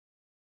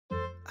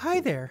Hi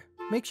there!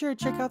 Make sure to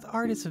check out the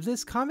artists of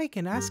this comic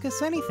and ask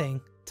us anything.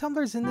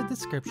 Tumblr's in the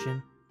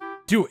description.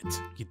 Do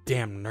it, you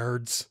damn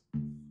nerds!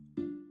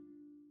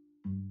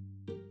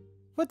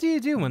 What do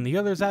you do when the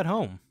other's at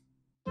home?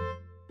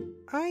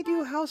 I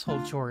do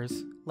household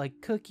chores,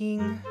 like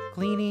cooking,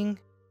 cleaning,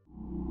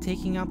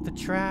 taking out the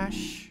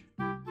trash,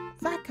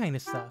 that kind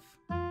of stuff.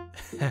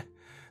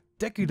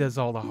 Deku does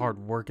all the hard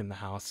work in the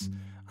house.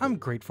 I'm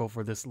grateful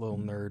for this little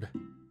nerd.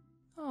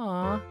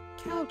 Aw,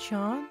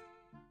 Cow-chan.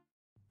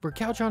 For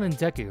Cow-chan and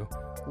Deku,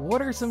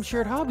 what are some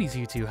shared hobbies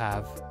you two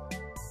have?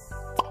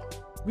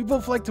 We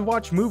both like to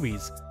watch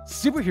movies,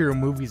 superhero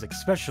movies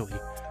especially.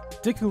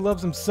 Deku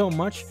loves them so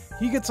much,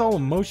 he gets all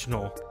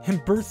emotional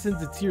and bursts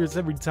into tears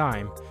every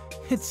time.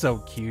 It's so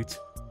cute,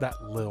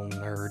 that little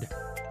nerd.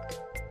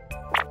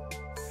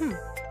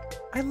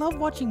 I love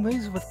watching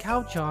movies with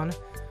Cow-chan,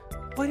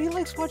 but he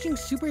likes watching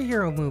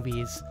superhero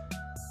movies.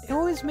 It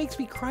always makes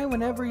me cry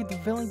whenever the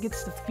villain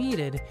gets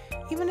defeated,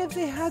 even if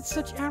they had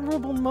such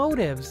admirable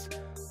motives.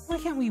 Why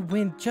can't we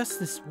win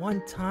just this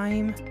one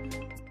time?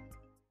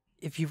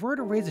 If you were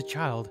to raise a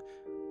child,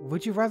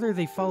 would you rather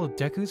they follow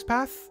Deku's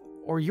path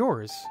or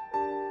yours?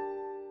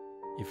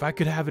 If I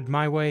could have it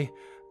my way,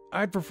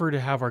 I'd prefer to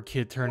have our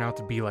kid turn out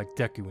to be like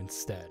Deku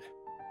instead.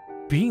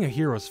 Being a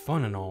hero is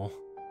fun and all,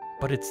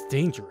 but it's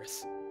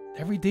dangerous.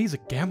 Every day's a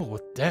gamble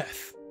with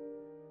death.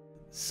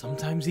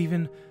 Sometimes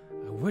even,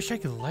 I wish I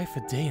could life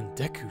a day in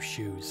Deku's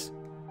shoes.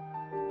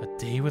 A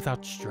day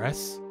without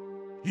stress?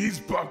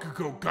 He's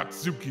Bakugo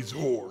Katsuki's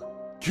whore.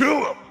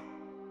 Kill him!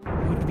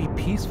 It would be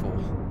peaceful.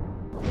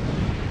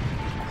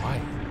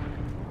 Quiet.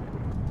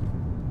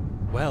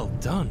 Well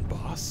done,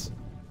 boss.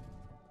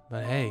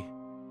 But hey,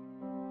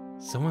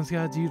 someone's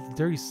gotta do the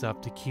dirty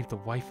stuff to keep the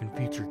wife and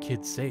future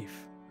kids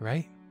safe,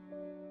 right?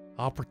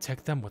 I'll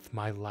protect them with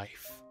my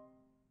life.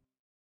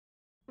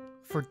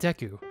 For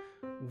Deku,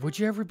 would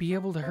you ever be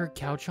able to hurt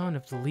Cow-chan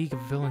if the League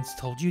of Villains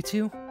told you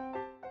to?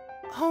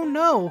 Oh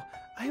no!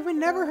 I would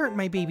never hurt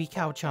my baby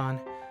Cow-chan.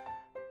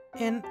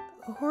 And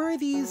who are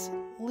these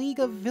League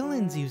of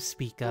Villains you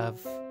speak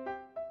of?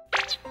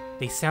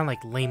 They sound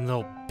like lame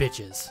little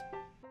bitches.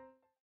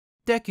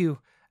 Deku,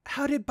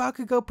 how did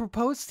Bakugo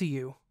propose to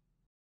you?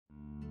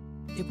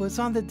 It was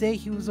on the day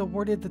he was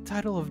awarded the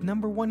title of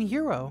 #1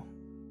 hero.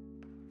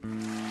 We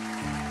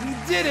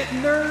did it,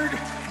 nerd!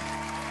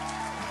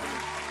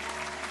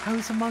 I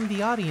was among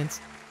the audience,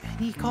 and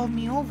he called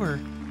me over.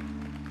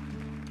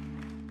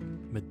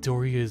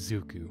 Midoriya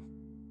Izuku,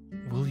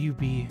 will you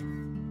be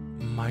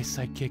my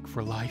sidekick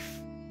for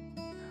life?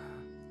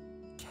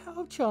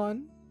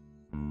 Cow-chan.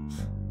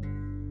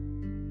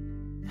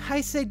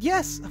 I said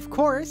yes, of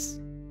course.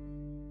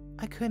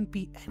 I couldn't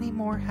be any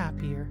more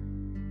happier.